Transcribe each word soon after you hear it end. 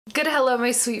Good hello,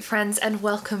 my sweet friends, and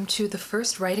welcome to the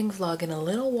first writing vlog in a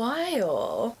little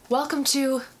while. Welcome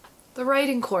to the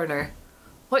writing corner.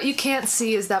 What you can't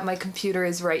see is that my computer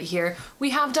is right here.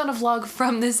 We have done a vlog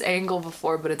from this angle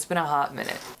before, but it's been a hot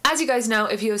minute. As you guys know,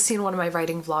 if you have seen one of my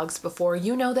writing vlogs before,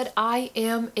 you know that I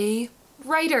am a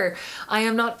writer. I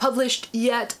am not published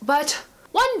yet, but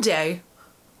one day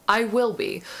I will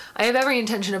be. I have every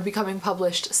intention of becoming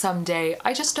published someday.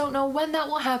 I just don't know when that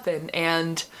will happen,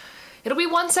 and it'll be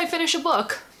once I finish a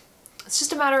book. It's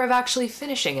just a matter of actually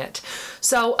finishing it.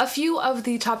 So a few of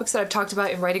the topics that I've talked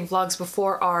about in writing vlogs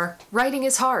before are writing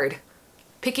is hard.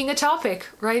 Picking a topic,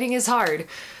 writing is hard.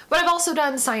 But I've also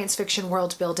done science fiction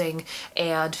world building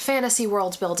and fantasy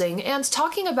world building and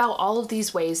talking about all of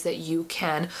these ways that you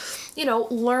can,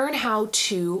 learn how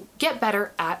to get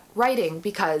better at writing,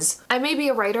 because I may be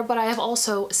a writer, but I have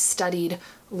also studied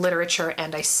literature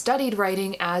and I studied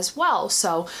writing as well.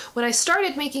 So when I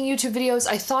started making YouTube videos,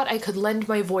 I thought I could lend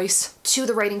my voice to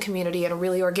the writing community in a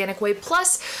really organic way.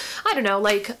 Plus, I don't know,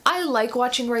 I like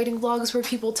watching writing vlogs where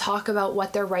people talk about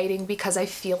what they're writing because I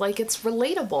feel like it's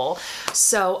relatable.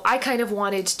 So I kind of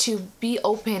wanted to be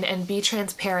open and be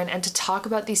transparent and to talk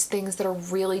about these things that are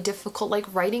really difficult,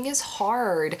 like writing is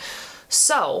hard.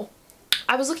 So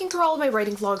I was looking through all of my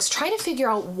writing vlogs, trying to figure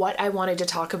out what I wanted to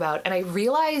talk about, and I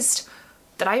realized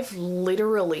that I've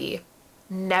literally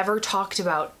never talked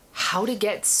about how to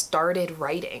get started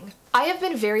writing. I have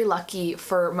been very lucky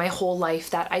for my whole life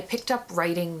that I picked up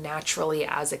writing naturally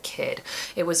as a kid.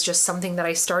 It was just something that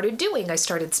I started doing. I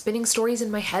started spinning stories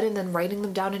in my head and then writing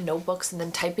them down in notebooks and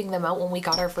then typing them out when we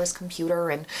got our first computer.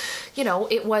 And,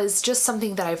 it was just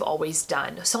something that I've always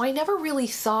done. So I never really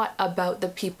thought about the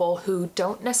people who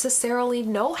don't necessarily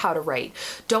know how to write,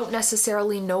 don't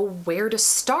necessarily know where to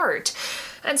start.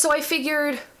 And so I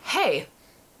figured, hey,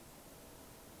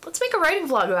 let's make a writing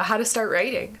vlog about how to start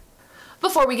writing.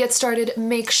 Before we get started,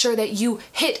 make sure that you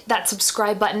hit that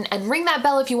subscribe button and ring that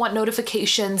bell if you want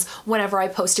notifications whenever I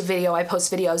post a video. I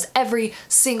post videos every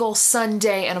single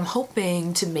Sunday, and I'm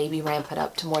hoping to maybe ramp it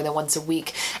up to more than once a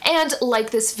week. And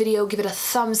like this video, give it a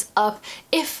thumbs up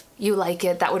if you like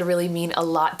it. That would really mean a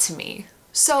lot to me.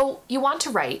 So you want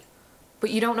to write, but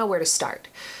you don't know where to start.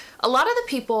 A lot of the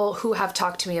people who have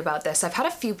talked to me about this, I've had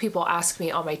a few people ask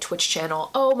me on my Twitch channel,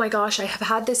 oh my gosh, I have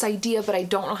had this idea, but I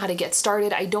don't know how to get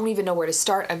started. I don't even know where to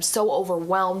start. I'm so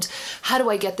overwhelmed. How do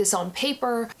I get this on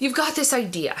paper? You've got this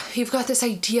idea. You've got this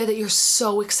idea that you're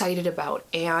so excited about,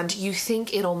 and you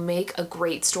think it'll make a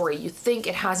great story. You think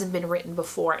it hasn't been written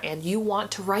before, and you want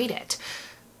to write it,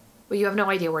 but you have no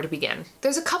idea where to begin.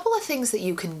 There's a couple of things that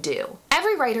you can do.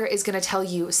 Every writer is going to tell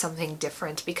you something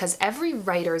different because every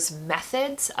writer's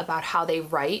methods about how they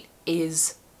write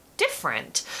is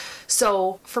different.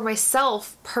 So for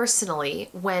myself personally,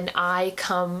 when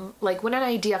an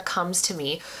idea comes to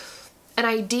me, an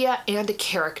idea and a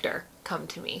character come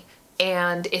to me.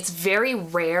 And it's very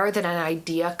rare that an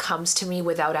idea comes to me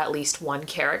without at least one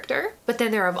character. But then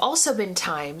there have also been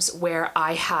times where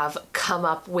I have come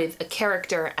up with a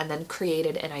character and then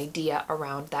created an idea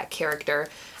around that character,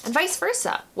 and vice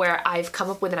versa, where I've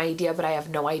come up with an idea but I have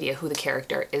no idea who the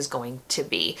character is going to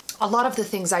be. A lot of the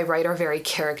things I write are very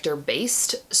character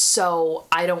based, so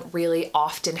I don't really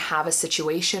often have a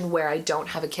situation where I don't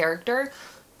have a character,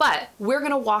 but we're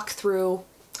gonna walk through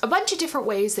a bunch of different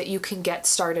ways that you can get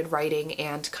started writing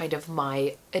and kind of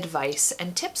my advice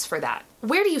and tips for that.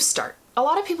 Where do you start? A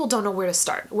lot of people don't know where to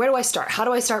start. Where do I start? How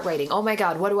do I start writing? Oh my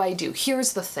God, what do I do?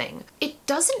 Here's the thing. It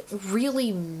doesn't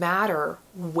really matter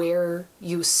where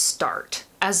you start,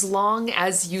 as long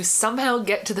as you somehow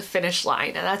get to the finish line.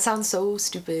 And that sounds so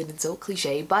stupid and so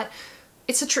cliche, but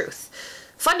it's the truth.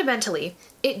 Fundamentally,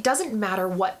 it doesn't matter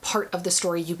what part of the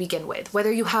story you begin with,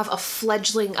 whether you have a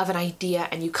fledgling of an idea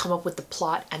and you come up with the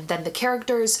plot and then the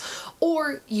characters,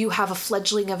 or you have a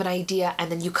fledgling of an idea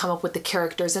and then you come up with the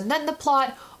characters and then the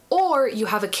plot, or you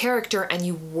have a character and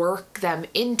you work them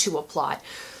into a plot.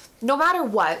 No matter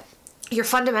what, you're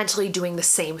fundamentally doing the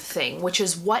same thing, which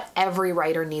is what every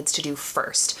writer needs to do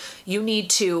first. You need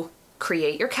to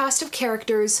create your cast of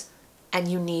characters and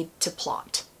you need to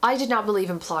plot. I did not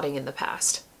believe in plotting in the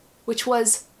past, which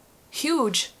was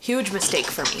huge mistake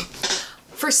for me.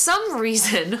 For some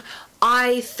reason,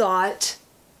 I thought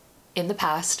in the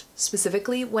past,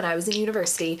 specifically when I was in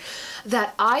university,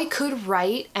 that I could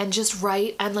write and just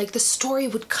write and the story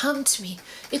would come to me.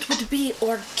 It would be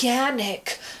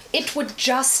organic. It would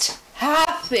just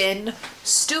happen.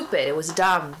 Stupid. It was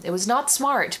dumb. It was not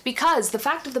smart, because the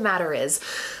fact of the matter is,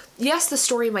 Yes, the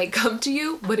story might come to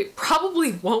you, but it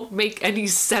probably won't make any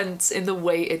sense in the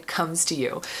way it comes to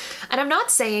you. And I'm not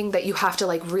saying that you have to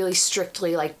like really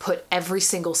strictly like put every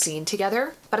single scene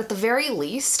together, but at the very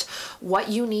least, what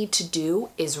you need to do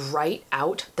is write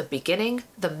out the beginning,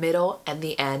 the middle, and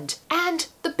the end, and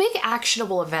the big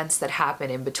actionable events that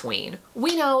happen in between.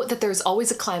 We know that there's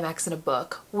always a climax in a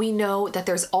book. We know that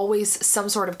there's always some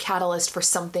sort of catalyst for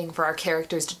something for our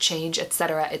characters to change,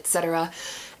 etc., etc.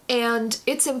 And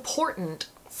it's important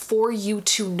for you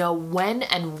to know when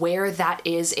and where that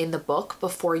is in the book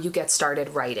before you get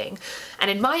started writing.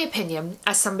 And in my opinion,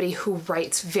 as somebody who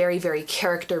writes very, very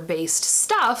character-based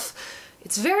stuff,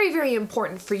 it's very, very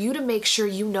important for you to make sure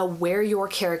you know where your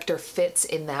character fits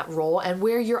in that role and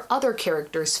where your other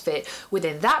characters fit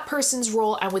within that person's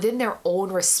role and within their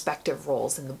own respective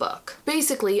roles in the book.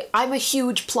 Basically, I'm a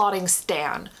huge plotting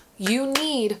stan. You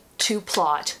need to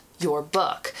plot your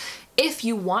book if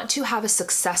you want to have a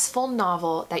successful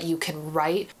novel that you can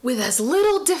write with as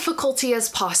little difficulty as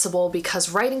possible,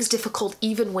 because writing's difficult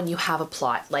even when you have a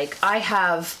plot. Like, I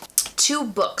have 2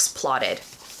 books plotted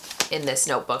in this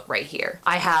notebook right here.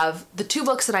 I have the 2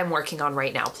 books that I'm working on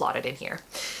right now plotted in here.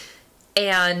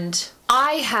 And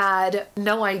I had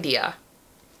no idea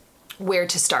where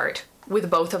to start with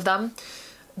both of them.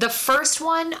 The first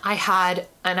one, I had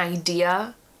an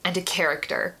idea and a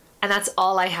character, and that's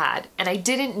all I had. And I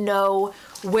didn't know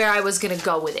where I was gonna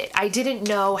go with it. I didn't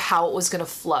know how it was gonna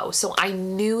flow. So I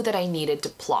knew that I needed to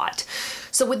plot.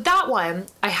 So with that one,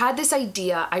 I had this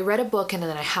idea, I read a book, and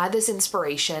then I had this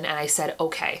inspiration, and I said,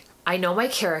 okay, I know my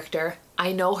character,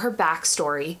 I know her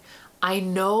backstory, I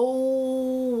know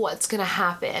what's gonna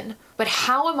happen, but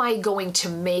how am I going to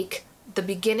make the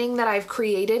beginning that I've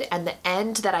created and the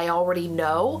end that I already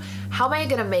know, how am I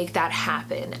gonna make that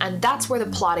happen? And that's where the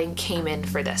plotting came in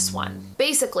for this one.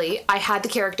 Basically, I had the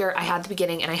character, I had the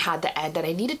beginning, and I had the end, and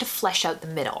I needed to flesh out the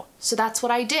middle. So that's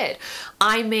what I did.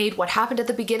 I made what happened at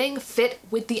the beginning fit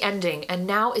with the ending, and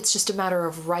now it's just a matter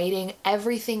of writing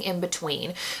everything in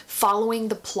between, following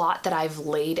the plot that I've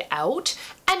laid out,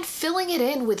 and filling it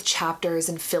in with chapters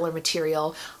and filler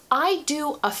material. I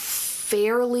do a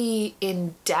fairly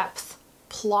in-depth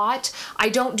plot. I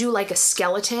don't do like a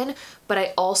skeleton, but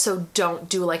I also don't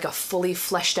do like a fully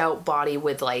fleshed out body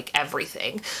with like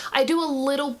everything. I do a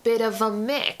little bit of a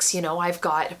mix, you know, I've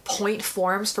got point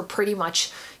forms for pretty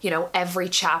much, you know, every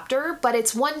chapter, but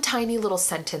it's one tiny little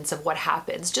sentence of what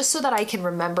happens, just so that I can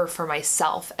remember for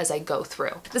myself as I go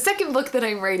through. The second book that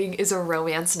I'm writing is a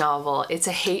romance novel. It's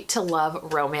a hate to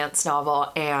love romance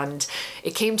novel, and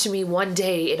it came to me one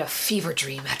day in a fever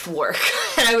dream at work.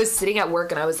 And I was sitting at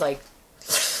work and I was like,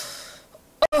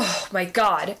 oh my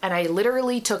God. And I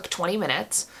literally took 20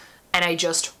 minutes and I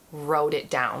just wrote it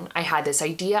down. I had this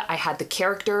idea, I had the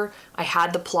character, I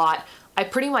had the plot, I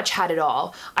pretty much had it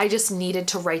all. I just needed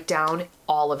to write down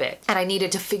all of it. And I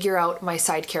needed to figure out my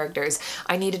side characters.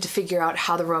 I needed to figure out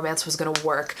how the romance was gonna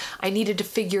work. I needed to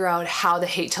figure out how the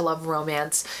hate to love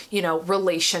romance, you know,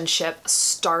 relationship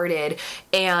started.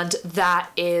 And that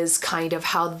is kind of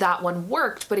how that one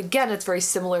worked. But again, it's very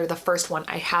similar to the first one.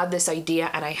 I had this idea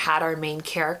and I had our main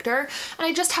character, and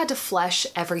I just had to flesh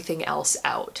everything else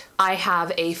out. I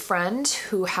have a friend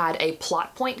who had a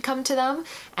plot point come to them,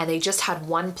 and they just had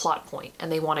one plot point and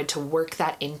they wanted to work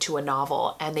that into a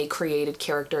novel, and they created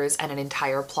characters and an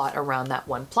entire plot around that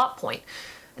one plot point.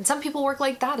 And some people work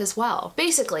like that as well.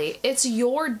 Basically, it's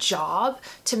your job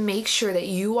to make sure that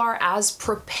you are as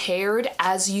prepared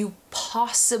as you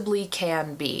possibly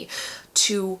can be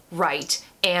to write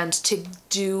and to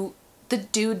do the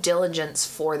due diligence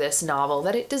for this novel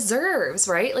that it deserves,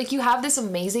 right? Like, you have this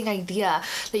amazing idea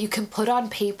that you can put on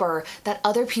paper that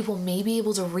other people may be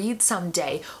able to read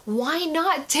someday. Why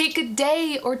not take a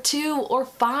day or 2 or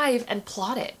 5 and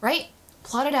plot it, right?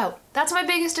 Plot it out. That's my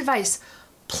biggest advice.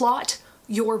 Plot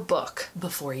your book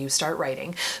before you start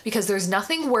writing, because there's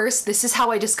nothing worse. This is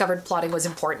how I discovered plotting was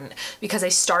important, because I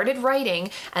started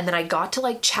writing and then I got to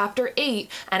like chapter 8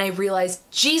 and I realized,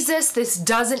 Jesus, this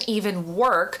doesn't even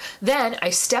work. Then I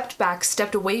stepped back,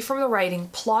 stepped away from the writing,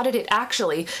 plotted it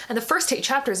actually, and the first 8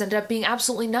 chapters ended up being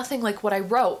absolutely nothing like what I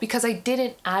wrote because I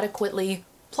didn't adequately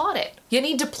plot it. You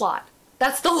need to plot.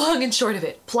 That's the long and short of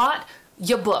it. Plot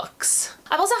your books.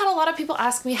 I've also had a lot of people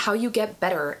ask me how you get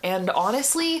better, and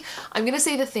honestly, I'm gonna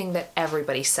say the thing that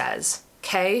everybody says,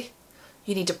 okay?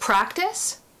 You need to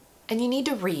practice and you need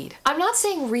to read. I'm not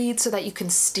saying read so that you can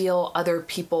steal other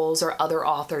people's or other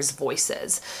authors'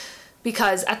 voices,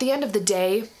 because at the end of the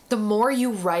day, the more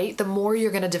you write, the more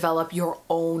you're gonna develop your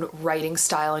own writing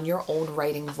style and your own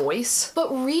writing voice.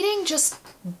 But reading just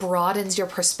broadens your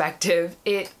perspective.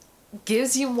 It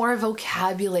gives you more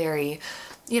vocabulary.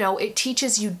 You know, it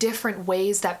teaches you different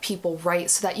ways that people write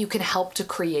so that you can help to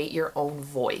create your own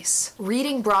voice.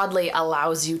 Reading broadly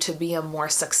allows you to be a more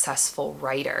successful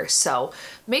writer. So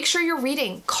make sure you're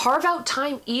reading. Carve out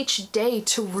time each day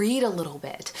to read a little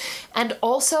bit. And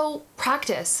also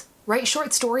practice. Write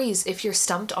short stories if you're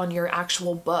stumped on your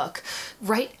actual book.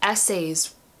 Write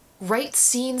essays. Write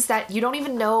scenes that you don't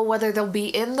even know whether they'll be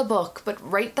in the book,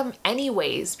 but write them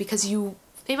anyways because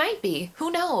they might be. Who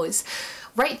knows?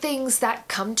 Write things that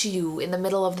come to you in the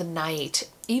middle of the night,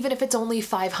 even if it's only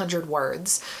 500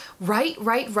 words. Write,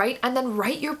 and then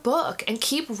write your book and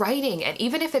keep writing. And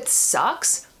even if it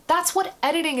sucks, that's what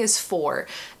editing is for.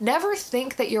 Never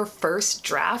think that your first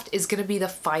draft is going to be the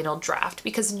final draft,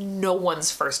 because no one's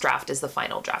first draft is the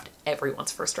final draft.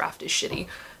 Everyone's first draft is shitty.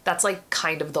 That's like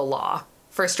kind of the law.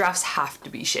 First drafts have to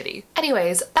be shitty.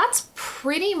 Anyways, that's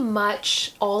pretty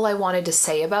much all I wanted to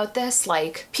say about this.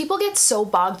 Like, people get so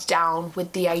bogged down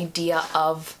with the idea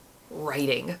of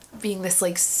writing being this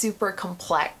like super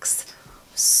complex,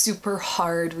 super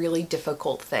hard, really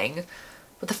difficult thing.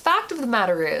 But the fact of the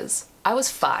matter is, I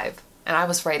was 5 and I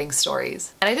was writing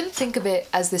stories. And I didn't think of it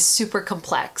as this super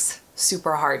complex,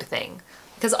 super hard thing,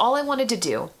 because all I wanted to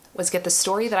do was get the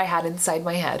story that I had inside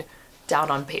my head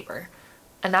down on paper.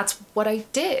 And that's what I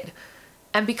did.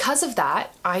 And because of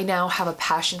that, I now have a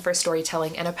passion for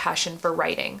storytelling and a passion for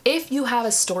writing. If you have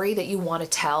a story that you want to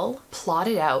tell, plot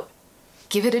it out,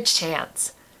 give it a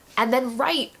chance, and then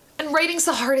write. And writing's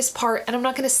the hardest part. And I'm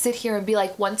not going to sit here and be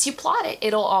like, once you plot it,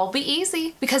 it'll all be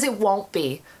easy, because it won't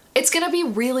be. It's going to be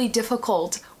really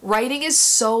difficult. Writing is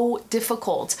so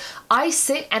difficult. I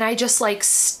sit and I just like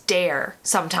stare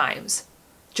sometimes.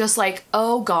 Just like,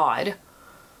 oh God,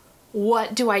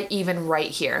 what do I even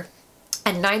write here?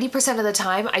 And 90% of the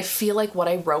time, I feel like what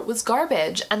I wrote was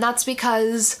garbage. And that's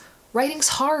because writing's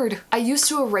hard. I used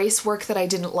to erase work that I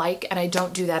didn't like, and I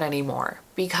don't do that anymore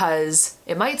because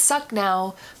it might suck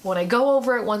now. When I go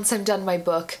over it once I'm done my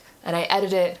book and I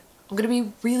edit it, I'm gonna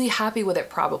be really happy with it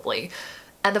probably.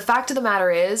 And the fact of the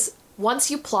matter is, once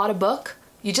you plot a book,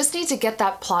 you just need to get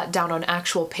that plot down on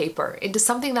actual paper into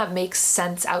something that makes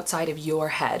sense outside of your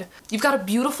head. You've got a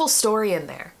beautiful story in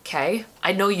there, okay?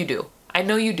 I know you do. I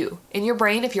know you do. In your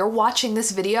brain, if you're watching this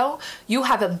video, you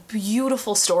have a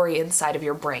beautiful story inside of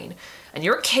your brain, and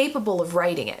you're capable of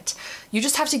writing it. You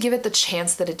just have to give it the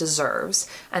chance that it deserves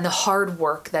and the hard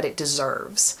work that it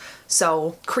deserves.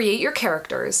 So create your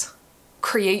characters,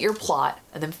 create your plot,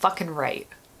 and then fucking write.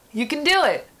 You can do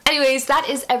it. Anyways, that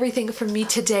is everything from me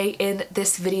today in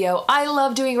this video. I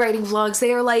love doing writing vlogs.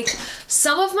 They are like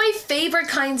some of my favorite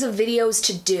kinds of videos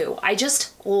to do. I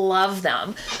just love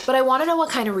them. But I want to know what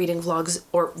kind of reading vlogs,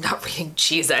 or not reading,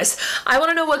 Jesus. I want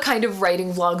to know what kind of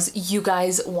writing vlogs you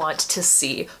guys want to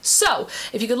see. So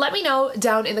if you could let me know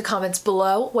down in the comments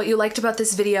below what you liked about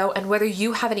this video and whether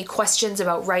you have any questions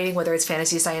about writing, whether it's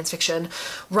fantasy, science fiction,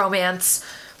 romance,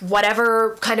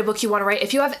 whatever kind of book you want to write.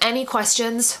 If you have any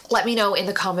questions, let me know in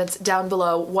the comments down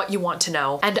below what you want to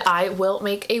know, and I will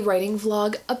make a writing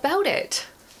vlog about it.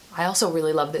 I also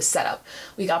really love this setup.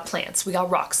 We got plants, we got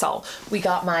rock salt, we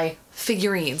got my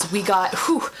figurines, we got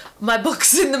my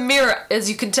books in the mirror. As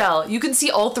you can tell, you can see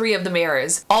all 3 of the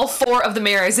mirrors, all 4 of the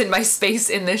mirrors in my space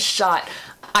in this shot.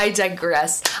 I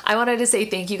digress. I wanted to say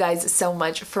thank you guys so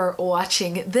much for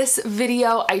watching this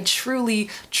video. I truly,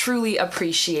 truly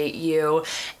appreciate you.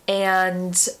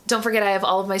 And don't forget, I have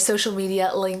all of my social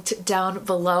media linked down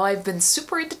below. I've been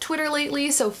super into Twitter lately,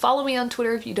 so follow me on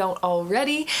Twitter if you don't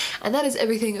already. And that is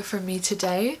everything from me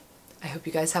today. I hope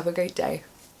you guys have a great day.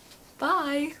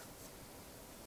 Bye.